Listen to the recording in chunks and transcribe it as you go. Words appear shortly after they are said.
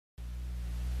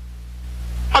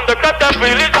Cuando es que te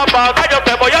feeling se apaga, yo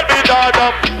te voy a olvidar.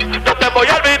 Yo te voy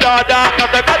a olvidar.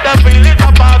 Cuando es que te feeling se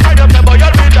apaga, yo te voy a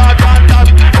olvidar.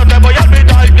 Yo te voy a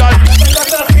olvidar. Cuando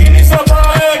te feeling se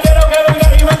apaga, quiero que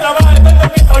vengas y me trabajes. Te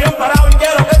piso bien parado y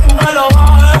quiero que tú me lo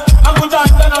bajes. A mucha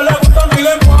gente no le gusta mi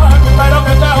lenguaje, pero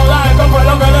que te jodas, esto fue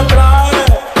lo que les traje.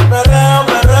 Perreo,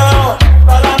 perreo,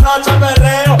 toda la noche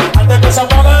perreo. Antes que se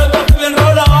apague el perfil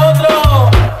enrola otro.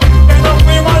 Que nos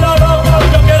fuimos a lo loco,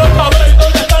 yo quiero saber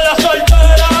dónde están las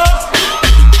solteras.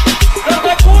 No te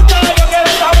escucha, yo quiero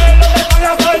saber dónde están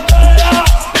las solteras.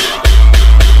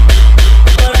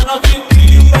 Un verano sin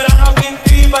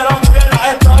ti, pero mujer la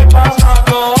estoy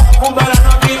pasando. Un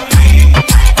verano sin ti,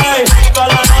 hey, toda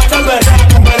la noche perreo,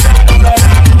 perreo.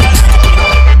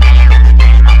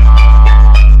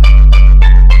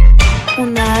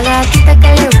 Una gatita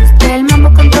que le guste el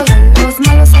mambo con todos los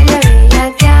malos sale a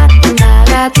bellaquear. Una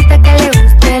gatita que le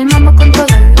guste el mambo con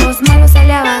todos los malos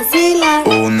sale a vacilar.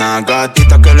 Una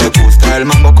gatita que le gusta el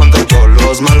mambo con todos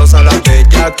los malos a la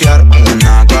bellaquear.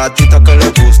 Una gatita que le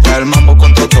gusta el mambo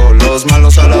con todos los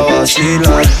malos a la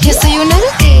vacilar. Yo soy una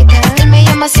gatita, él me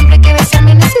llama siempre que besa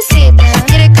me necesita.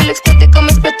 Quiere que lo explote como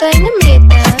explota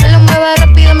dinamita. Me lo mueva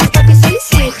rápido, mi papi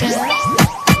solicita.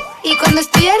 Y cuando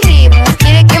estoy arriba,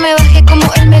 quiere que me baje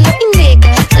como él me lo indica.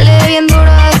 Le doy bien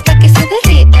duro hasta que se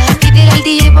derrita. Y tira el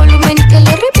DJ volumen y que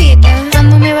lo repita.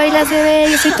 Cuando me bailas,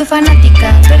 bebé, yo soy tu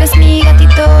fanática. Tú eres mi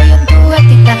gatito, yo tu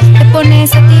gatita. Te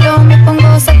pones a tiro, me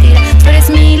pongo sátira. Tú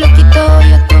eres mi loquito,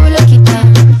 yo tu loquita.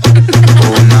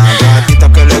 Una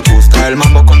gatita que le gusta el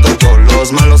mambo con todos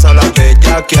los malos a la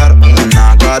bellaquear.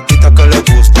 Una gatita que le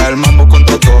gusta el mambo con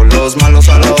todos los malos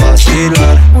a la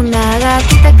vacilar. Una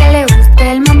gatita que le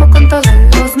guste el mambo con todos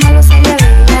los malos sale a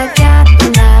bellaquear.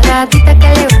 Una gatita que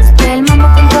le guste el mambo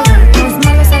con todos los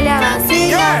malos sale a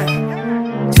vacilar.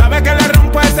 Sabe que le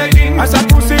rompo ese jean a esa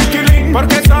pussy killing,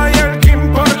 porque soy el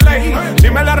king por ley. Si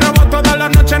me la robo toda la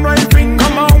noche no hay fin,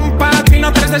 como un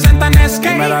patino 360 en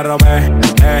skate. Me la robé,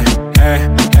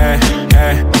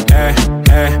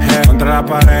 contra la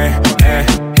pared,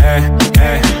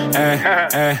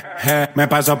 me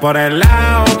pasó por el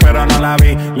lado, pero no la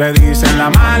vi. Le dicen la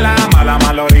mala, mala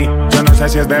malorí. Yo no sé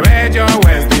si es de bello o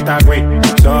es de Itagüí.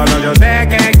 Solo yo sé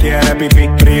que quiere pipí.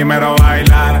 Primero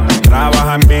bailar,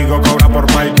 trabaja en Vigo, cobra por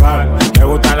PayPal. Le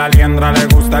gusta la liendra, le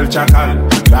gusta el chacal.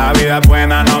 La vida es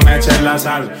buena, no me eches la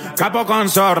sal. Capo con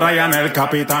zorra y en el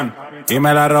capitán. Y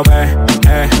me la robé,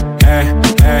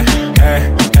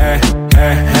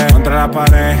 contra la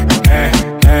pared,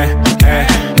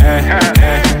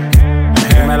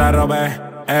 me la robé,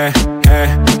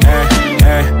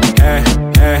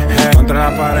 contra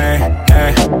la pared,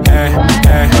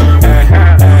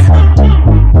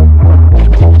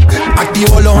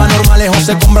 Activo los anormales,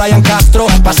 José con Brian Castro.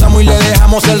 Pasamos y le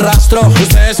dejamos el rastro.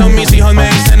 Ustedes son mis hijos, me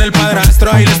dicen el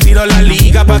padrastro. Ahí les tiro la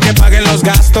liga pa' que paguen los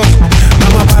gastos.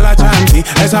 Vamos pa' la chanti,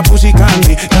 esa pussy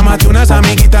candy. Llámate unas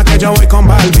amiguitas que yo voy con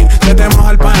Balvin. Se te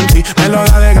moja el panty, me lo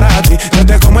da de gratis. Yo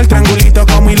te como el triangulito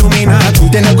como Illuminati.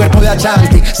 Tiene el cuerpo de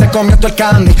Achanti, se comió todo el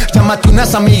candy. Llámate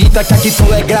unas amiguitas que aquí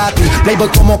todo es gratis. Playboy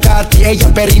como Katy, ella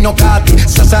es Perino Katy.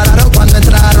 Se azararon cuando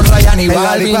entraron Ryan y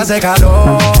Balvin. Hace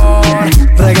calor,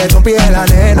 reggaeton pide la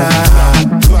nena.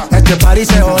 Este party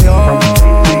se jodió,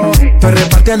 estoy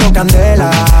repartiendo candela.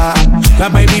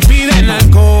 Las baby piden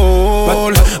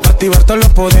alcohol pa' activar todos los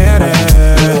poderes.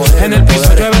 En el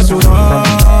piso llueve sudor.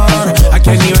 Aquí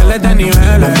hay niveles de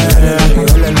niveles.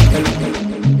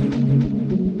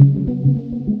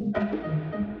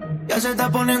 Ya se está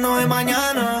poniendo de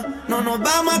mañana. No nos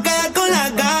vamos a quedar con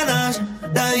las ganas.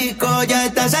 La disco ya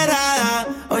está cerrada.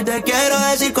 Hoy te quiero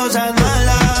decir cosas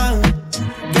malas.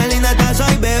 Qué linda estás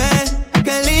hoy, bebé.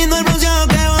 Qué lindo el museo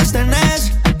que vos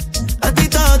tenés. A ti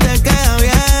todo te queda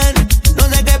bien. No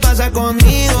sé qué pasa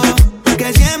conmigo,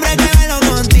 que siempre que bailo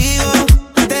contigo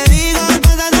te digo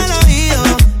cosas al oído.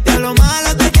 De lo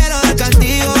malo te quiero dar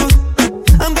castigo,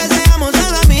 aunque seamos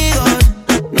solo amigos.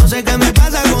 No sé qué me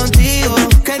pasa contigo,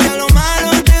 que de lo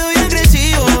malo te doy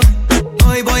agresivo.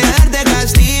 Hoy voy a darte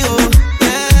castigo,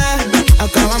 yeah.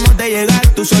 Acabamos de llegar,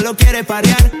 tú solo quieres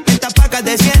parear. Estas pacas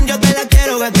de 100 yo te las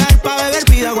quiero gastar. Pa' beber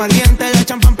pido aguardiente, la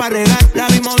champán pa' regar. La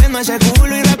vi moviendo ese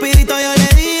culo y rapidito yo le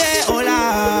dije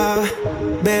hola.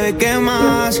 Bebé, ¿qué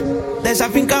más? De esa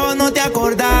finca vos no te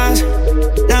acordás.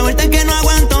 La vuelta es que no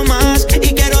aguanto más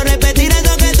y quiero repetir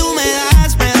eso que tú me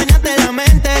das. Me dañaste la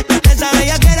mente, esa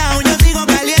bella que era un yo sigo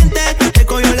caliente. Te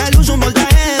cogió la luz un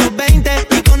voltaje de 220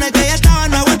 y con el que ya estaba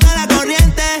no aguanta la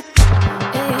corriente.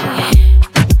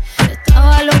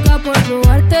 Estaba loca por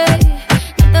probarte,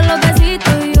 darte los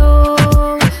besitos y yo.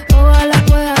 Ojalá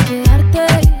pueda quedarte,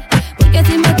 porque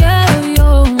si me quedo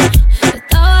yo.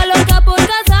 Estaba loca por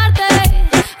casarte,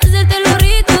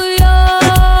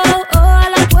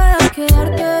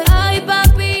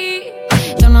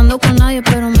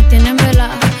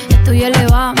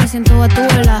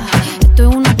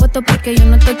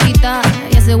 chiquita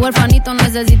y ese huerfanito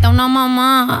necesita una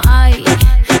mamá. Ay,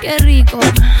 qué rico,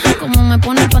 como me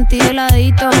pone el panty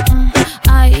heladito.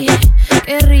 Ay,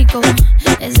 qué rico,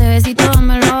 ese besito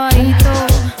dámelo bajito.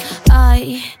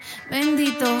 Ay,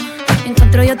 bendito,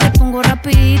 encuentro yo te pongo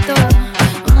rapidito.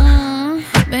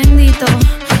 Bendito,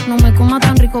 no me coma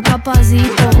tan rico,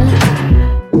 papacito.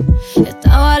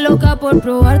 Estaba loca por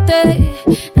probarte,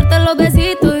 darte los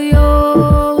besitos y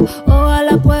yo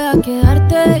ojalá pueda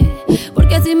quedarte,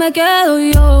 porque si me quedo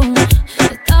yo.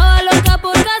 Estaba loca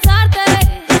por casarte,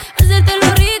 hacerte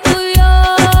lo rico y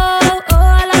yo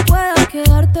ojalá pueda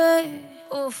quedarte.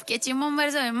 Uf, qué chimón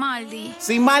verso de Maldi.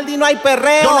 Sin Maldi no hay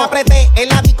perreo. Yo la apreté, el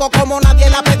disco como nadie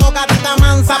la apretó. Gatita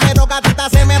mansa, pero gatita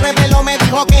se me reveló. Me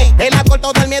dijo que el alcohol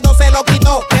todo el miedo se lo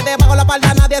quitó. Que debajo la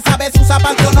palda nadie sabe si usa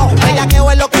panty o no.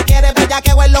 Bellaqueo es lo que quiere,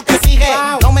 bellaqueo es lo que exige.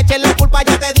 No me eches la culpa,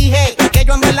 ya te dije que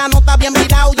yo en verdad no está bien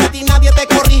mirado y a ti nadie te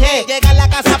corrige. Llega a la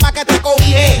casa pa' que te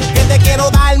cobije, que te quiero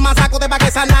dar más saco de pa' que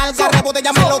esa nalga. Rebote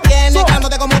ya me lo tienes,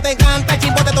 cándote como te encanta.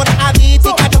 Chimbote tú eres adicto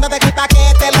y cachonde te quita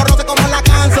que te lo roce como la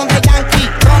canción de Yankee.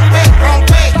 Rompe,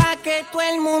 rompe. Pa' que todo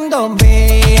el mundo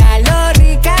vea lo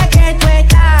rica que tú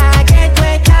estás, que tú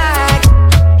estás.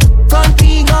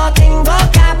 Contigo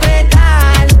tengo que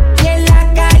apretar y en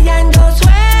la calle ando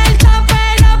suelto,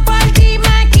 pero por ti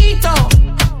me quito.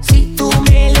 Si tú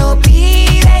me lo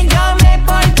pides, yo me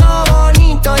porto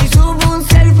bonito y subo un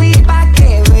selfie pa'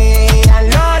 que vean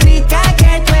lo rica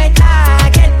que tú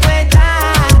estás, que tú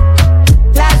estás.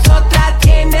 Las otras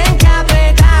tienen que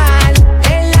apretar,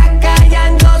 en la calle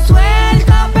ando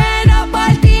suelto, pero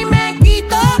por ti me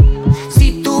quito.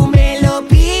 Si tú me lo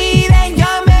pides, yo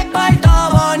me porto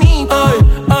bonito.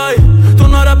 Ay, tú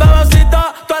no eres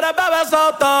bebecita, tú eres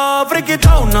bebesota.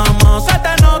 Friquita una más, se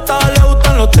te nota. Le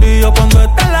gustan los tríos cuando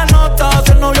está en la nota.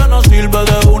 Si el novio no sirve,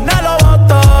 de una lo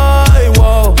bota. Ay,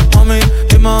 wow, mami,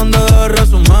 dime dónde debes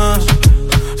resumir.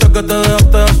 Sé que te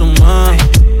dejaste de asumir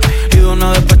y de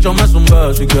una despecho me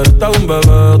zumbé. Si quieres te hago un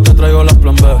bebé, te traigo las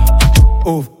plan B.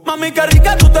 Mami, qué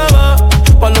rica tú te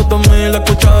ves. Pa' los 2000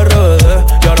 escucha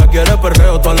RBD. Y ahora quieres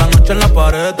perreo toda la noche en la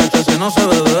pared. Te si no se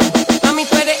bebe. Mami,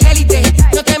 tú eres élite,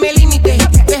 no te me limites.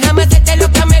 Déjame hacerte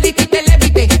lo que me dijiste, te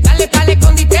levite. Dale pa'l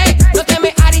escondite, no te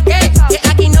me ariques. Que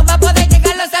aquí no va a poder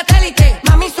llegar los satélites.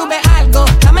 Mami, sube algo,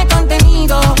 dame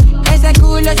contenido. Ese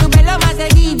culo súbelo más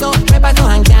seguido. Me paso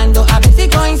jangueando, a ver si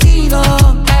coincido.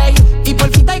 Ey, y por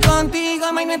fin estoy contigo,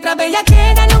 mami, nuestra bella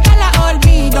queda, nunca la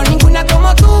olvido. Ninguna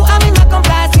como tú a mí me ha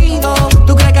complacido.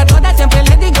 Tú crees que a todas siempre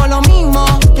les digo lo mismo.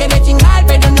 Quieres chingar,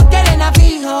 pero no quieren a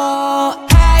fijo.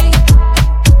 Ey,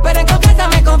 pero en confianza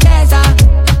me confiesa.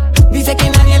 Dice que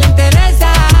nadie le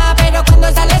interesa, pero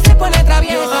cuando sale se pone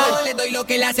traviesa. Yo le doy lo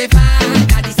que le hace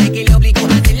falta. Dice que le obligo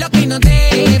a hacer lo que no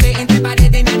debe. Entre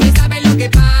paredes nadie sabe lo que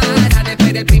pasa.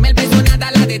 Después del primer beso nada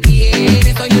la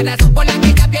detiene. Soy la razón por la que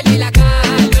ella pierde la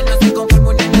calma. No se conforma,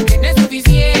 una no tiene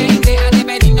suficiente. A de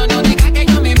pedir no deja que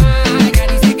yo me vaya.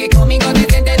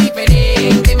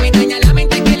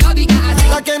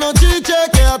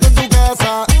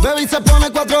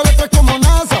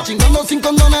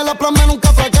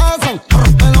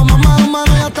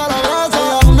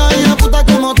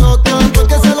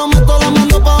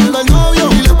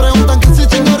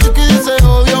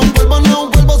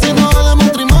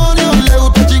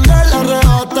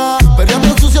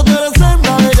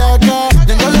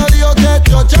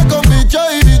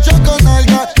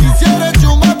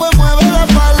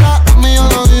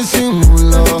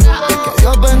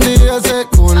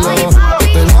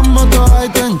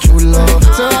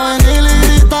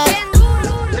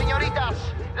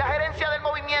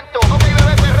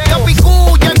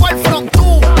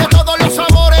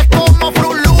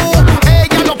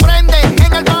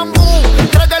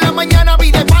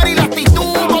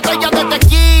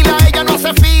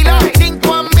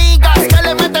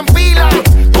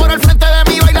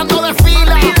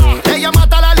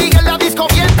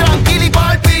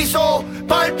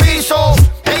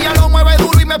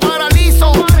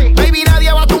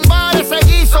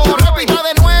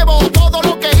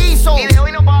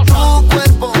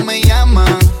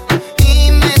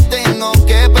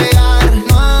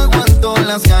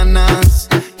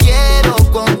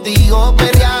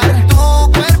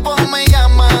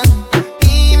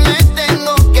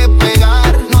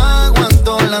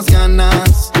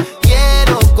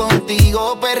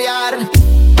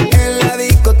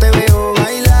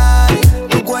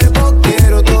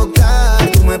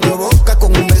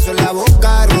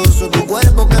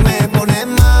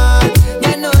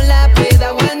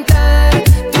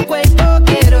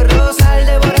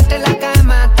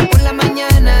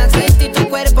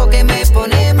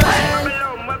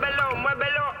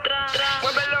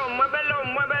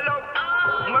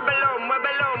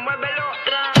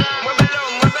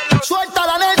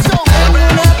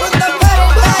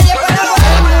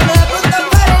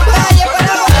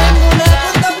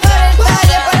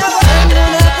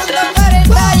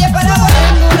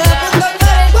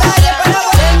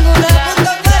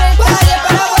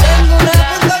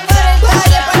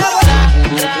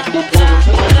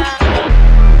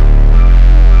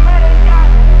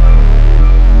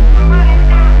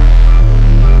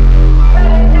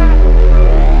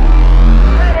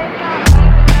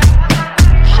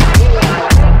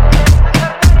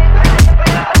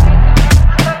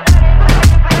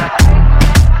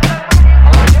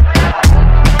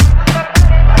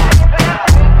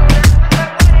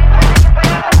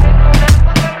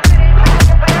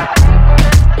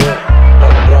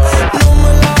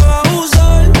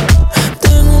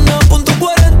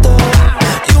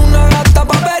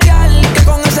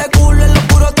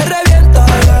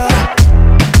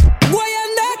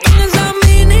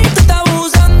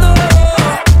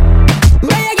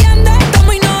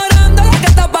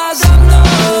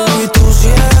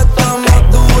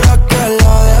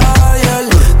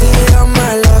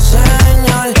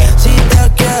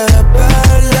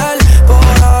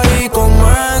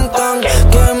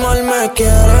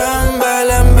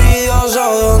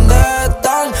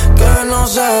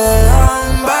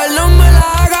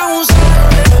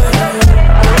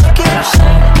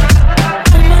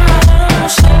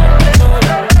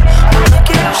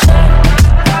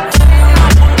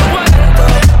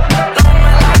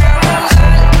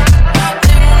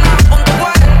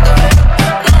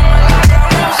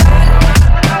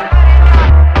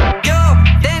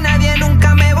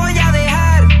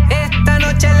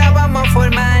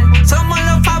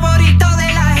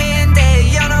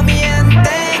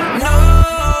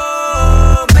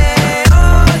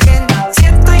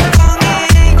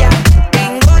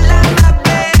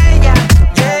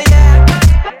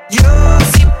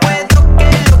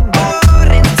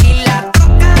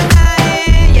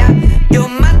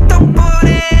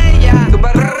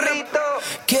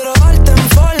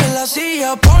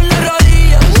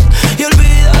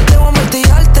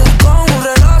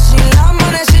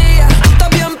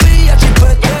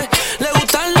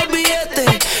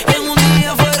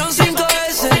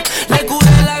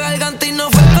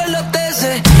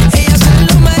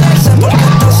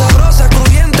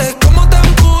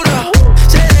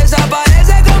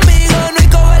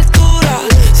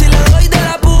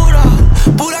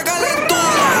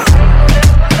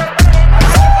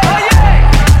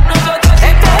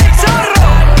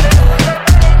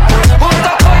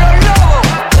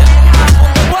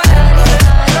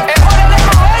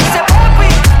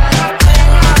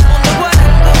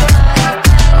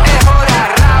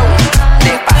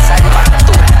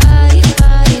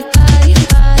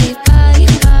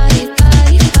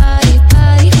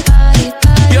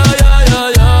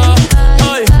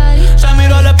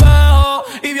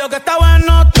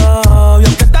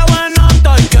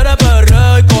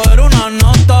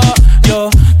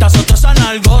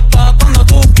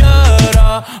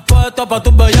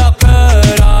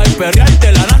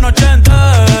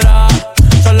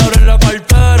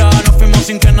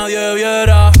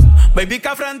 Baby, que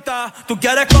afrenta, tú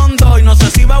quieres con dos y no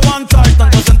sé si va a aguantar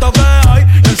tanto siento que hay.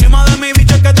 Y encima de mi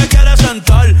bicho es que te quieres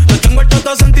sentar. Te tengo el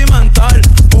toto sentimental.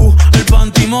 El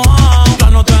panty mojado,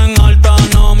 la nota en alta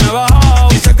no me he bajado.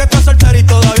 Dice que está soltera y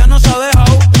todavía no se ha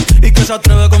dejado. Y que se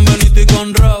atreve con Benito y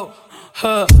con Raúl.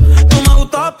 Tú me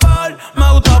gustas par.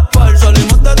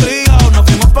 Salimos de trío, nos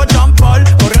fuimos pa' champar.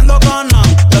 Corriendo canas,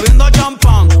 bebiendo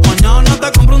champán. Mañana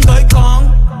te compro un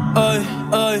Taycan. Ay,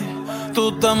 ay,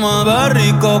 tú te mueves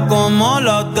rico como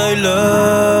la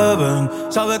Eleven.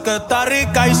 Sabes que está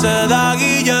rica y se da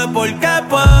guille porque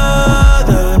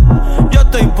puede. Yo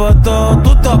estoy puesto,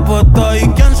 tú estás puesta. ¿Y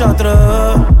quién se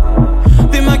atreve?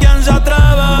 Dime quién se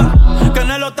atreve. Que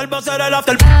en el hotel va a ser el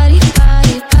after party.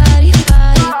 Ay,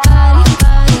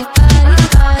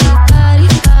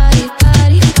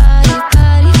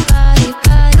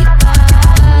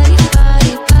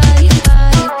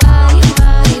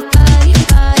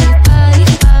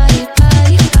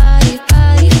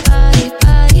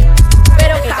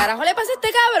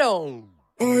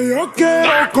 yo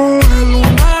quiero coger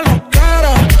una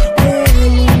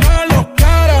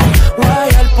loquera,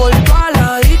 guayar por toda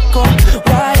la disco,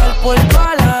 guayar por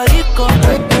toda la disco.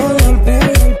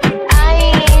 Ay,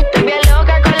 estoy bien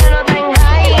loca con la nota en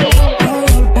high.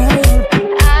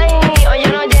 Ay, hoy yo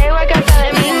no llego a casa de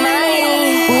mi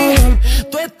mãe.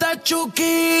 Tú estás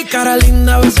chuki, cara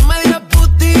linda, a veces media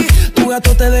puti. Tu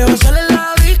gato te dejó salir en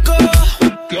la disco.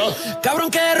 Cabrón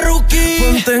que rookie.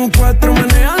 Ponte en cuatro,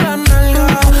 menea la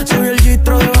nalga. Se vio el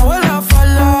gistro debajo de la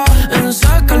falda. En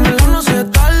sacármelo no se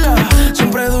tarda.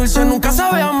 Siempre dulce, nunca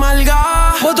sabe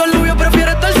amarga. Voto al novio,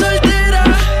 prefiere estar soltera.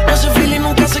 No se fila y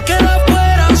nunca se queda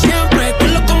afuera. Siempre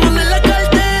con los comunes en la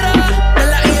cartera. De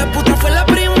la hija puta fue la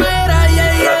primera,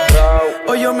 yeah, yeah.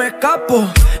 Hoy yo me escapo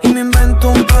y me invento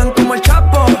un plan como el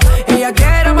Chapo. Ella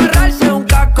quiere amarrarse un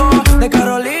caco. De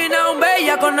Carolina, un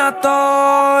bella con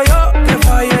nato. Yo que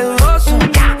fallé dudoso.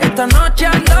 Esta noche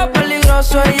ando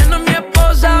peligroso. Ella no es mi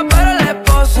esposa, pero el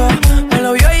esposo me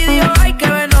lo vio y dijo, ay, qué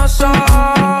venoso.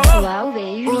 Wow,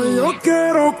 baby. Hoy yo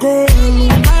quiero coger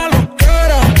una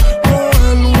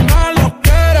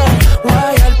loquera,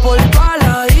 guayar por toda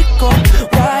la disco,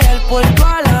 guayar por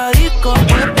toda la disco.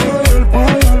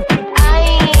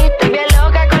 Ay, estoy bien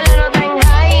loca con la nota en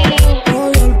high.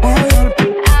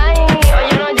 Ay, hoy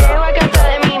yo no llego a casa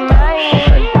de mi mãe.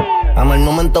 Amo el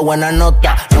momento, buena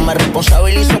nota. No me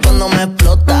responsabilizo cuando me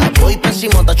explota. Voy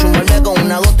pésimo, ta chumbarme con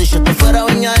una gota. Y si esto fuera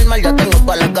Viña del Mar, ya tengo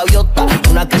todas las gaviotas.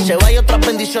 Una que se va y otras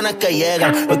bendiciones que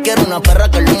llegan. Hoy quiero una perra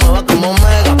que lo mueva como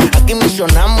Mega. Aquí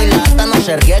misionamos y la ata no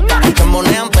se riega. Se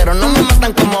monean pero no me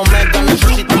matan como Mega.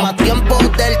 Necesito más tiempo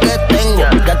del que tengo.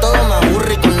 Ya todo me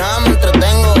aburre y con nada me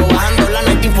entretengo. Bajando la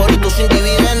 1942 sin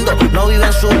dividendo. No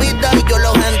viven su vida y yo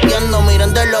los entiendo.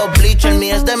 Miren de los bleachers,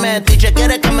 mi es de metiche.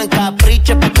 Quiere que me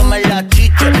encapriche pa' que me la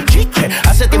chiche.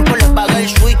 Hace tiempo le pagué el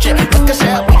switch. No es que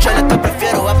sea biche, es que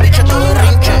prefiero a biche todo el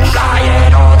rinche.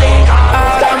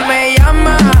 Ahora me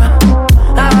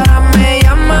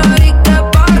llama y que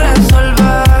pa'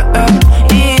 resolver.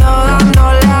 Y yo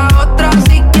dándole a otra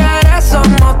si quieres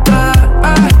somos tres.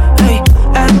 Ey,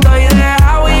 estoy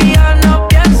dejado y ya no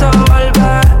pienso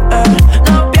volver.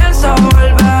 No pienso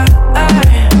volver.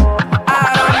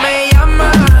 Ahora me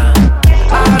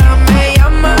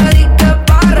llama y que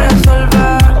pa'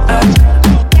 resolver.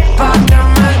 Pa' que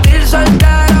mentir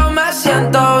soltero me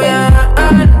siento bien.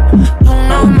 Tú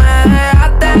no me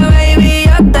dejaste, baby,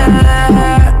 yo te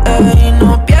dejé. Y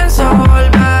no pienso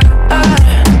volver.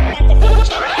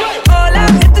 Hola,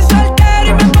 estoy soltero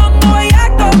y me pongo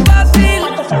bellaco fácil.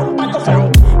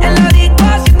 En la disco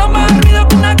haciendo más ruido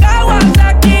que una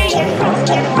Kawasaki.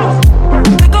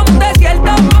 Estoy como un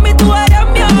desierto, mami, tú eres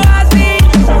mi oasis.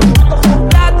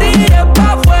 La tiré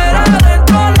pa' afuera,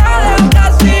 dentro la dejo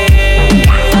casi.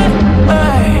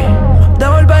 Ey,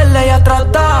 devolverle ya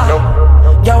trata.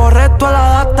 Ya borré toda la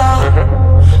data.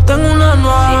 Tengo una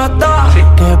nueva gata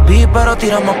que vi pero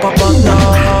tiramos pa' pata.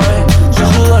 Su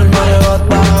sudor me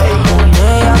arrebata. Con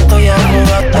ella estoy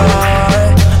arrogata.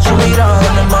 Su mirada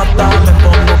me mata. Me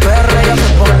pongo perra y ella se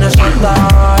pone suelta.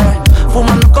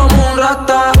 Fumando como un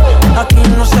rata. Aquí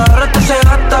no se arresta, se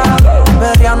gasta.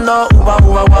 Perreando uva,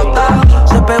 guata.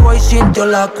 Se pegó y sintió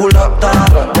la culata.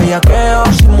 Bellaqueo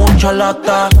sin mucha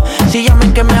lata. Si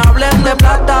llamen que me hablen de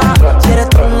plata. Si eres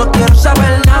tú no quiero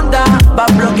saber nada. Va a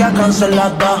bloquear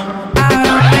cancelada.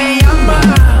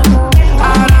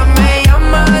 Ahora me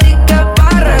llama y que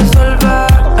pa' resolver.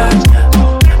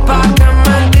 Pa' que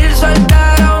mentir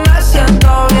soltero me siento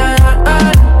bien.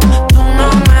 Tú no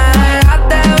me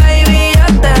dejaste, baby, yo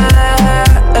te dejé.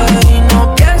 Y no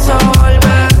pienso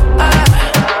volver.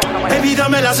 Baby,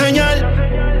 dame la señal.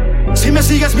 Si me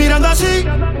sigues mirando así,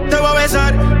 te voy a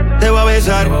besar, te voy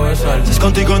besar. Si es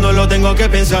contigo no lo tengo que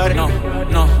pensar. No,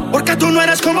 no. Porque tú no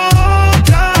eres como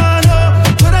otra,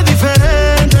 no. Tú eres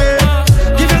diferente.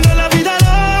 Viviendo la vida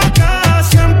loca,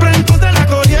 siempre en contra de la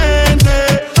corriente.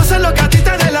 Haces lo que a ti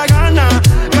te dé la gana,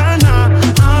 gana.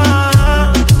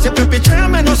 Siempre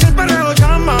picheame, no siempre reo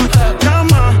llama,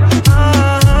 llama.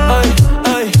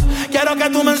 Ay, quiero que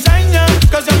tú me enseñes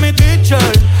que seas mi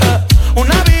teacher.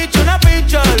 Una bitch, una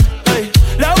pitcher.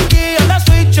 La Uki en la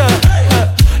switcher.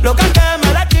 Lo que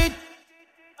me la quit.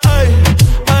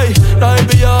 La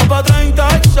baby ya va pa' 30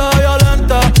 y soy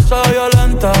violenta, soy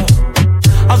violenta.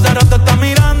 Hace rato está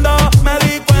mirando, me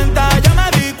di cuenta, ya me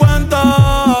di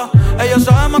cuenta. Ella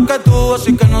sabe más que tú,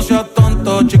 así que no seas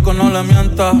tonto, chico, no le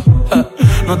mientas.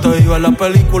 No te digo en la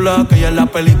película, que ella es la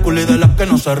película y de las que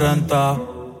no se renta.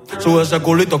 Sube ese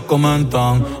culito,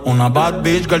 comentan. Una bad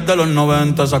bitch girl de los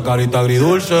 90. Esa carita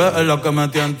agridulce es la que me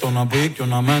tienta. Una pique,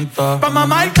 una menta. Pa'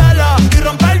 mamártela y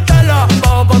rompértela.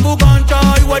 Bajo pa' tu cancha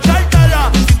y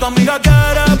guachártela. Si tu amiga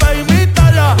quiere, ve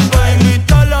invítala. Ve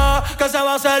invítala. Que se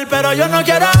va a hacer, pero yo no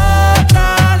quiero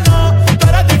otra, no. Tú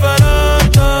eres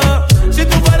diferente. Si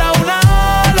tú fueras una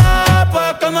ala,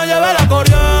 pues que me lleve la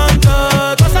corriente.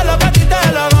 Tú haces lo que a ti te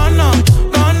dé la gana,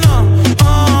 gana.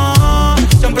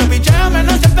 Siempre picheame,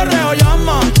 no siempre reo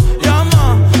llama,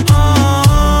 llama.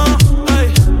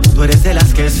 Tú eres de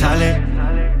las que sale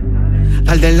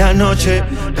tarde en la noche,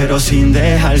 pero sin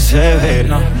dejarse ver.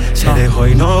 Se dejó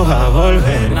y no va a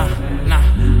volver.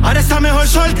 Ahora está mejor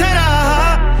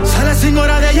soltera. Sale sin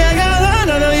hora de llegada,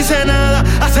 no le dice nada.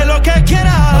 Hace lo que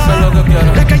quiera.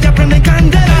 La calle prende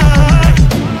candela.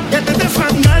 Y antes de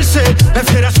fandarse,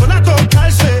 prefiere sola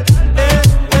tocarse.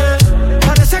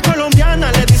 Parece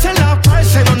colombiana, le dicen la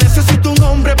parce. No necesita un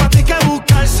hombre pa' ti que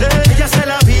buscarse. Ella se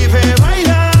la vive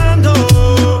bailando.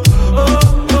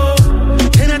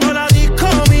 Tiene toda la disco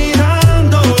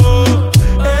mirando.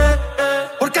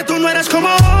 Porque tú no eres como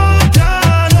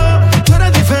otra, no. Tú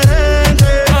eres diferente.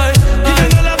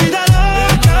 Viviendo la vida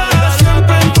loca,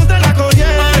 siempre en contra de la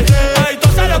corriente. Tú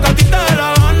haces lo que a ti te dé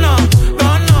la gana,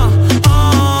 gana.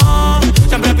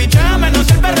 Siempre picheame, no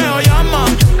siempre reo llama,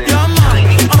 llama.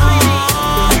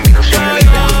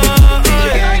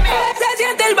 Se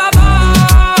siente el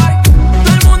vapor,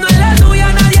 todo el mundo en la suya,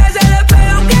 nadie se le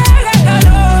pega aunque haga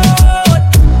calor.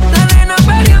 La nena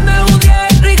perreando en un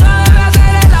 10, rico debe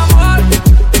hacer el amor.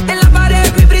 En la pared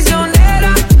fui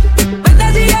prisionera,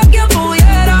 bendecía a quien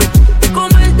pudiera,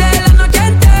 comerte la noche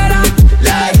entera.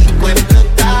 La disco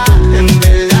explota, en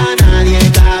verdad nadie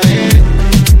cabe.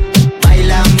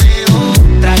 Bailame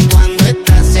otra cuando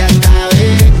esta se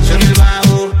acabe. Suena el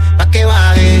bajo, pa' que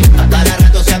baje, a cada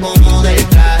rato se acomode el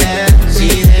traje.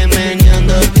 Sigue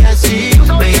meneándote así,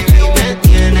 baby, me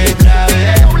tiene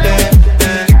grave.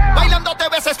 Bailando te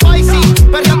ves spicy,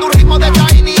 perreando un ritmo de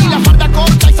tiny. La falda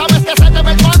corta y sabes que se te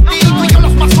ve el panty. Tú y yo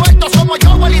los más sueltos somos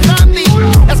Joel y Randy.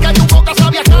 Es que tu boca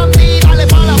sabe a candy. Dale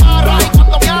pa' la barra y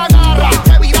cuando me agarra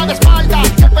te vira de espalda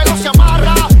y el pelo se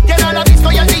amarra. Llena la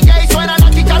disco y el DJ suena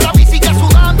la chicharra. Y sigue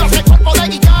sudando ese cuerpo de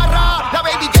guitarra. La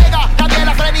baby llega, nadie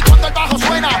la frena y cuando el bajo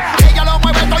suena ella lo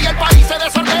mueve todo y el país se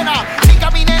desordena. Mi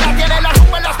caminera tiene la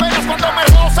rumba en las venas. Cuando me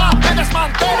roza, me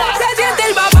desmantela. Se siente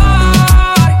el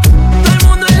vapor, todo el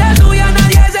mundo en la suya,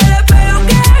 nadie se le pega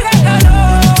aunque haga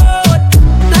calor.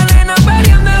 La nena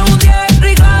perreando en un 10,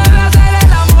 rico debe hacer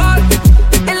el amor.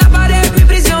 En la pared fui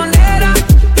prisionera,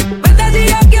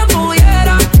 bendecía a quien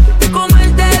pudiera,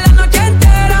 comerte la noche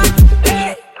entera.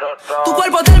 Tu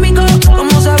cuerpo térmico,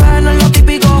 como se ve, no es lo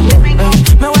típico.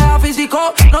 Me huele a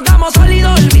físico, no estamos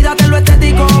sólidos, olvídate lo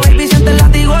estético. Baby, siente el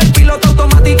látigo, el piloto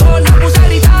automático. La puse a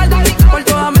gritar, por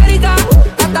toda América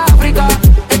hasta África.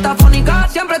 Esta fónica,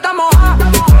 siempre estamos a.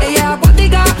 Ella es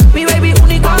acuática, mi baby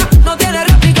única, no tiene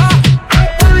réplica.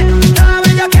 La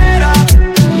bellaquera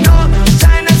no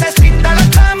se necesita la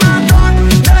cama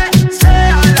donde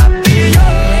sea la pillo.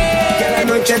 Que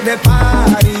la noche es de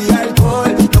party y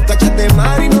alcohol. Los cachas de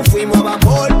mar y nos fuimos a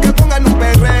vapor. Que pongan un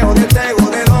perreo de tego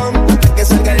de don. Hasta que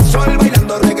salga el sol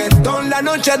bailando reggaetón. La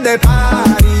noche es de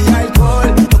party y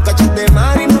alcohol. Los cachas de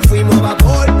mar y nos fuimos a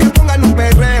vapor. Que pongan un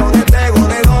perreo de tego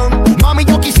de don. Mami,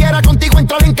 yo quisiera contigo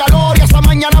entrar en calor y hasta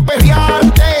mañana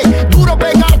perrearte. Duro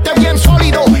pegarte bien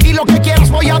sólido y lo que quieras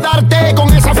voy a darte.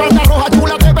 Con esa falda roja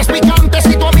chula te ves picante.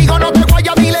 Si tu amigo no te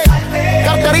guaya, dile.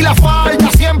 Cartera y la falda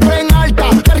siempre en alta.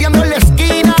 Perreando en la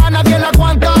esquina, nadie la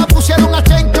aguanta. Pusieron a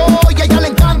Chencho y a ella le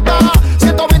encanta.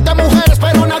 120 mujeres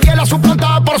pero nadie la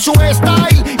suplanta. Por su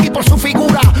style y por su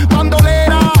figura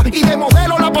bandolera. Y de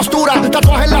modelo la postura.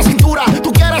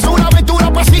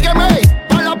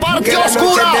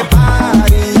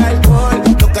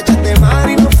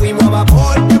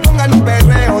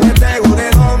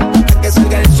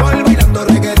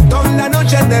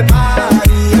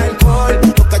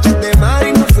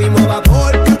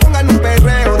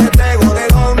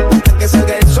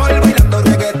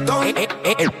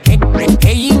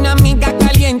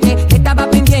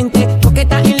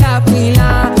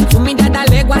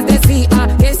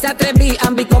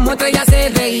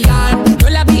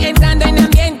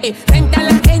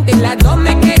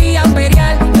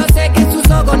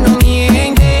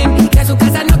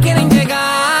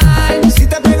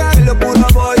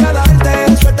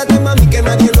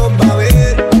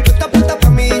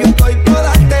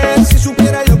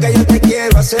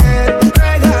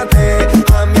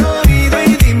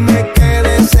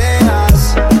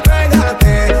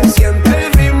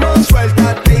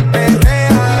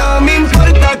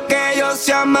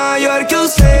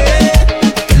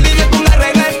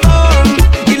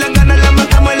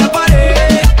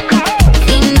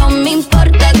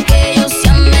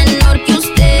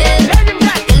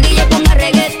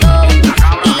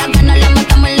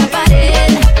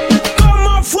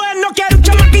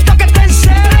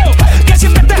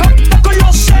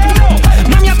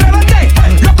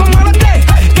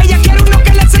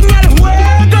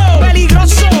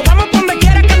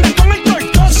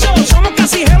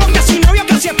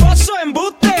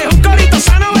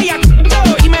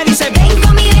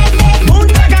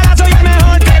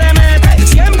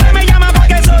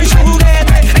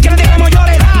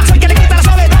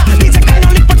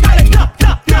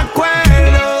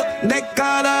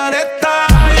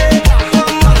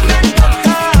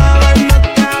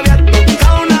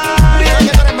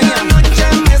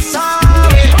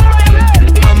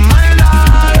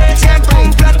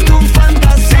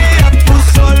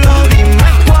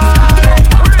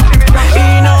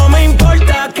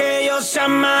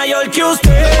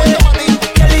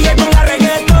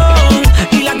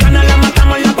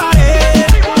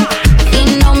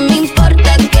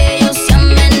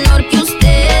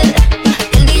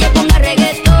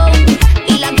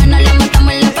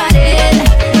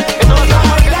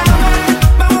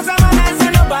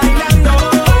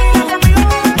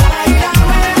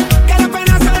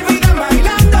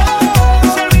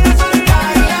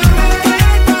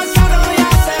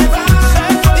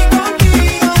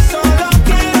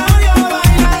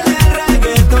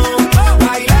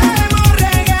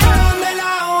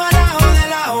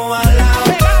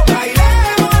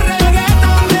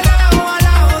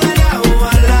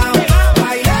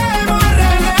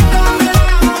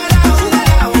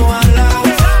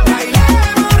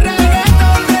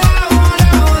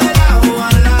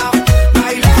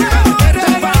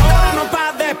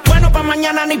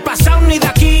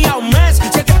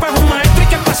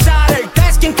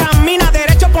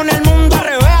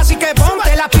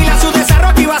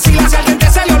 vacila, si alguien te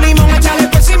salió limón, échale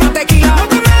por encima tequila. No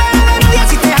te me dejes de nadie,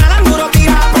 si te jalan duro,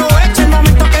 tira. Aprovecha el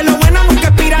momento que lo bueno nunca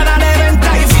expira. Dale,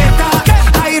 venta y fiesta,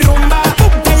 hay rumba.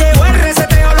 Te llegó el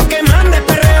reseteo, lo que mande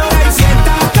perreo. Hay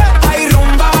fiesta, hay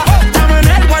rumba. Estamos en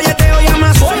el guayeteo,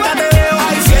 llama, suéltate, veo.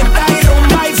 Hay fiesta, hay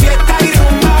rumba, hay fiesta, hay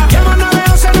rumba. Llama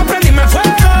 911, no prendime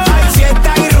fuego. Hay fiesta,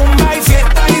 hay rumba, hay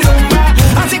fiesta, hay rumba.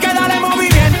 Así que dale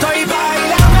movimiento y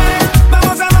bailame.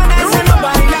 Vamos a amanecernos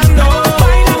bailando.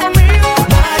 Baila conmigo,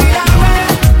 bailame.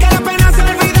 Que la pena se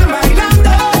olvida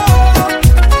bailando.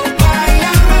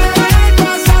 Bailame, el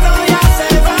pasado ya se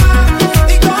va.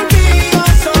 Y contigo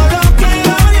solo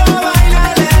quiero yo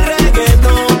bailar el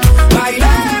reggaetón.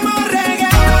 Bailemos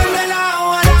reggaetón de lado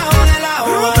a lado, de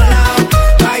lado a lado.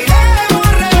 Bailemos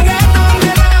reggaetón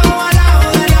de lado a lado,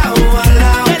 de lado a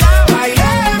lado.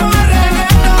 Bailemos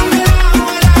reggaetón de lado a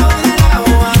lado, de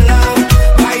lado a lado.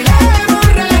 Bailemos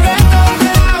reggaetón de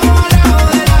lado a lado,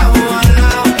 de lado a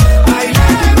lado.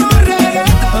 Bailemos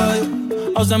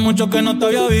reggaetón. Hace mucho que no te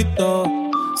había visto.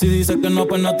 Si dices que no,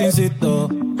 pues no te insisto.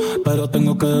 Pero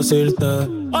tengo que decirte: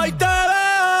 hoy te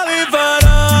veo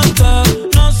diferente.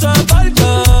 No sé por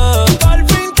qué. Por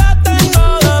fin te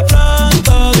tengo de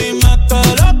frente. Dime qué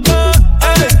lo que.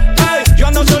 Yo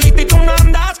ando solito y tú no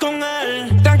andas con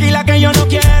él. Tranquila que yo no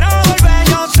quiero volver,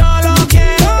 yo solo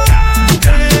quiero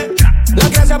darte la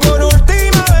gracia por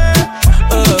última vez.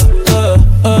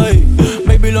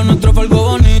 Baby, lo nuestro fue algo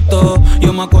bonito.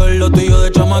 Yo me acuerdo tuyo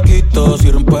de chamaquito.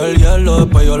 Si rompe el hielo,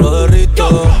 después yo lo derrito.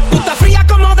 Tú estás fría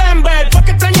como Denver,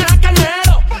 porque extrañas a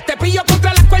Carnero. Te pillo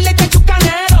contra la cuerda y te echo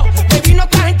canero. Baby, no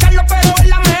estás en Carlos, pero en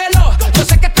la Melo. Yo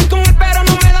sé que estás con él, pero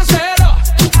no me da cero.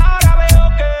 Ahora veo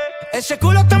que ese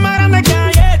culo está más grande que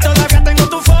ayer. Todavía tengo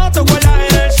tu foto, guardada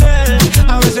en el cel.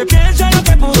 A veces pienso en lo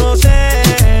que pudo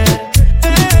ser.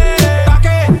 Pa'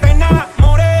 que te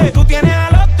enamores, tú tienes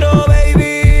al otro,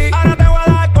 baby. Ahora te voy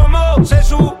a dar como se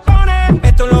supone.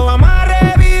 Esto lo vamos a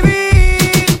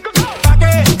revivir. Pa'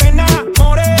 que te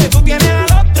enamores, tú tienes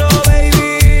al otro,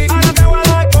 baby. Ahora te voy a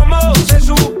dar como se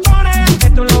supone.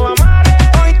 Esto lo vamos a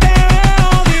revivir. Hoy te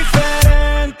veo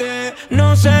diferente,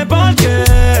 no sé por qué.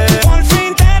 Por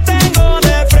fin te tengo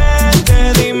de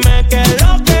frente, dime qué es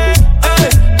lo que.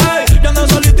 Yo ando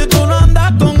solito y tú no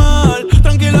andas con él.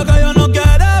 Tranquila que yo no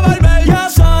quiero volver. Yo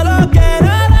solo quiero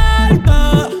darte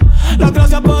las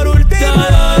gracias por última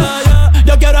vez.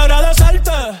 Yo quiero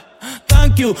agradecerte.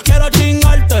 Thank you, quiero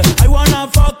chingarte. I wanna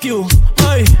fuck you.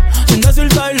 Ay, sin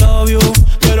decirte I love you.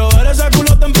 Quiero ver ese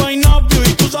culote en Point of View.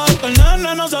 Y tú sabes que el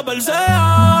nene no se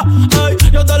persea. Ay,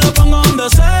 yo te lo pongo donde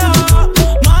sea.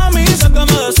 Mami, sé que me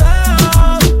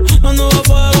deseas. Cuando va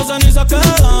fuego cenizas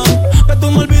quedan. Que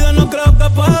tú me olvides no creo que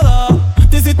pueda.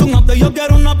 Te hiciste un update, yo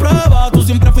quiero una prueba. Tú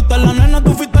siempre fuiste la nena,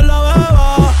 tú fuiste la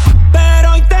beba.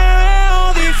 Pero hoy te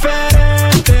veo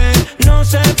diferente, no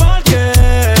sé por qué.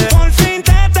 Por fin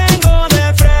te tengo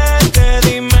de frente,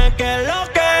 dime qué es lo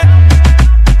que.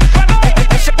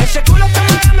 Ese culo está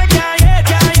más grande que ayer,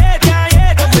 que ayer, que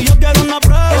ayer. Porque yo quiero una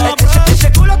prueba.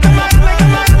 Ese culo está más grande,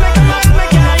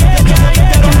 que ayer, que ayer,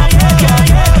 que ayer, que ayer.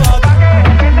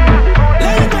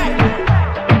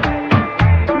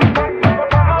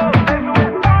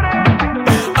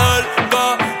 El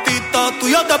gatito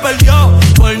tuyo te perdió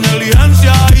por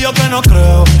negligencia. Y yo que no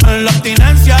creo en la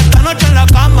abstinencia. Esta noche en la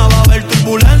cama va a haber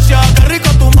turbulencia. Qué rico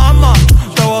tu mamá,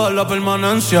 te voy a dar la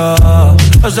permanencia.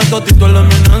 Ese gatito es la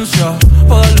eminencia.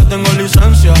 Para darle tengo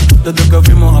licencia desde que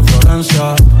fuimos a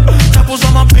Florencia. Se puso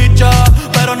más picha,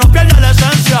 pero no pierde la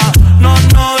esencia. No,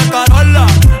 no, de Carola.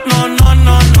 No, no,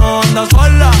 no, no, anda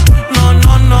sola. No,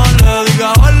 no, no, le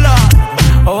diga hola.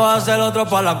 O vas a hacer otro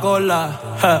pa' la cola.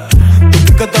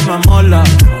 Tu que te me mola.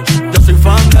 Yo soy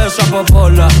fan de esa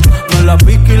popola. Me la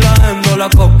pique y la endo, la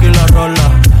coca y la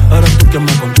rola. Eres tú quien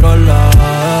me controla.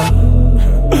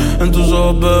 En tus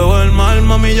ojos veo el mal,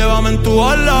 mami, llévame en tu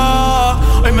ola.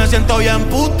 Hoy me siento bien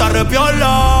puta,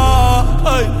 repiola.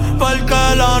 Ay,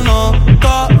 porque la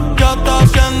nota ya está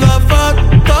haciendo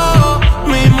efecto.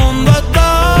 Mi mundo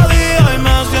está día y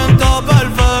me siento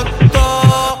perfecto.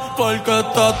 Porque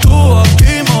estás tú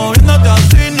aquí moviéndote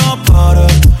así, no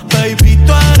pares. Baby,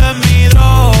 tú eres mi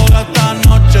droga, esta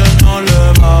noche no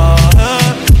le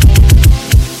bajes.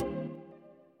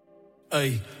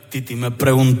 Ey, Titi me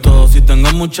preguntó si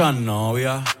tengo muchas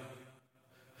novias.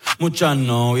 Muchas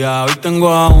novias, hoy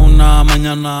tengo a una,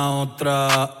 mañana a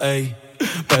otra, ey.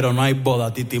 Pero no hay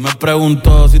boda, Titi me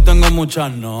preguntó si tengo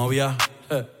muchas novias.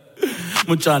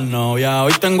 Muchas novias,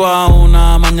 hoy tengo a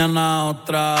una, mañana a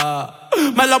otra.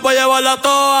 Me las voy a llevar a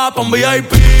todas pa' un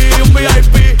VIP, ey.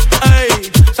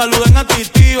 Saluden a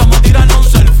Titi, vamos a tirarnos un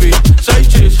selfie. 6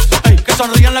 chis, ey. Que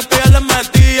sonrían las que ya les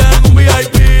metí en un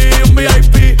VIP,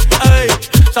 ey.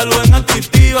 Saluden a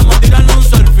Titi, vamos a tirarnos un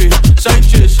selfie. 6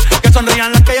 chis, que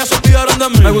sonrían las que ya se olvidaron de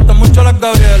mí. Me gustan mucho las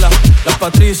Gabriela, las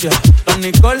Patricia, las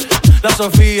Nicole, la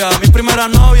Sofía. Mi primera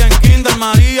novia en Kinder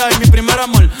María y mi primer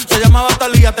amor se llamaba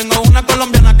Talía. Tengo una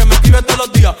colombiana que me escribe todos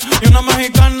los días y una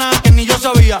mexicana que ni yo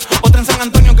sabía. Otra en San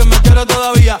Antonio que me quiere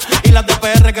todavía y las de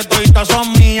PR que toditas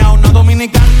son mías. Una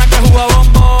dominicana que juega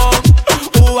bombón,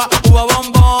 juega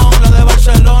bombón. La de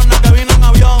Barcelona que vino en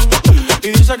avión y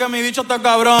dice que mi bicho está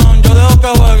cabrón. Yo dejo que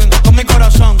jueguen con mi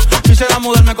corazón. Quisiera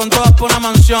mudarme con todas por una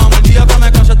mansión. El día que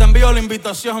me case te envío la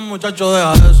invitación, muchacho,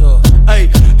 deja eso. Ey,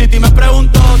 Titi me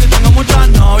preguntó si tengo muchas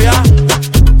novias.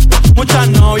 Muchas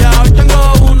novias, hoy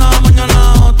tengo una,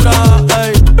 mañana otra.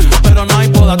 Ey, pero no hay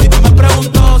boda. Titi me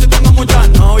preguntó si tengo muchas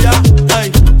novias.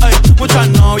 Ey, muchas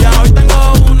novias, hoy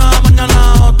tengo una,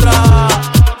 mañana otra.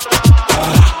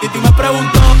 Titi me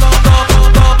preguntó.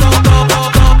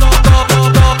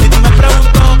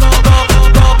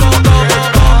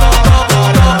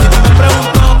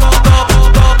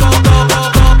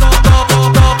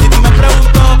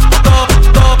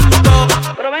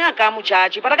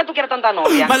 Muchacho, ¿y para qué tú quieres tanta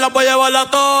novia? Me la voy a llevar a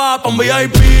todas pa' un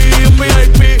VIP,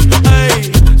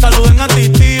 ey. Saluden a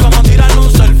Titi, vamos a tirar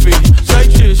un selfie. 6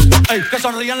 chis, ey. Que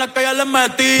sonrían las que ya les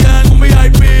metían. Un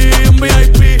VIP,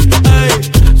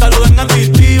 ey. Saluden a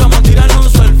Titi, vamos a tirar un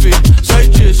selfie.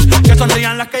 6 chis, que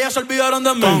sonrían las que ya se olvidaron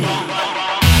de mí.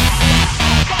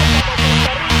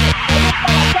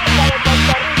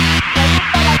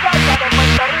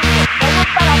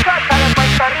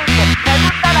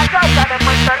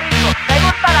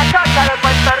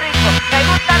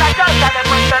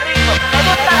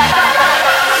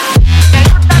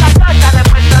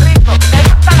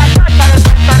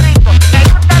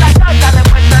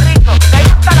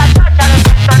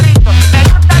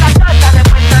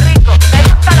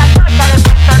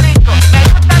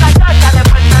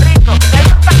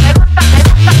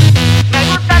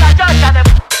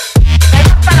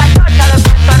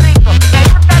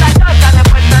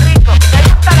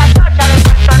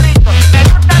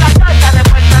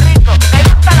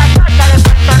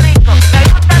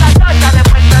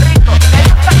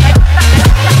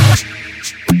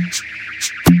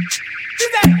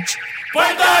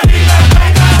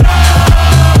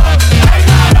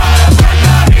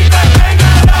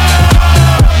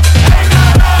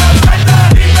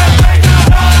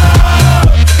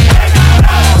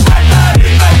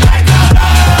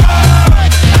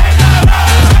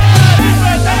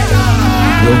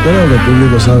 Creo que el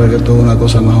público sabe que esto es una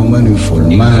cosa más o menos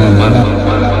informal.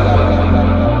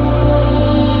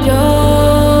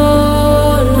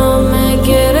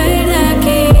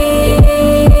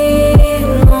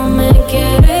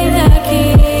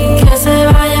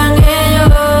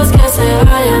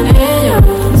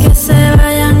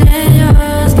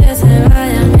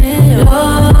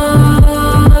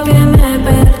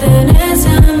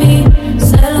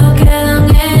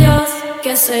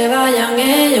 Se vayan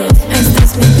ellos. Esta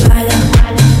es mi playa,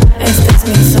 este es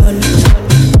mi sol,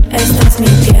 esta es mi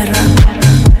tierra,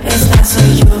 esta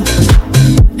soy yo.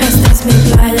 Esta es mi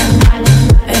playa,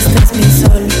 este es mi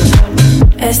sol,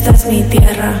 esta es mi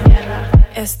tierra,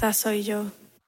 esta soy yo.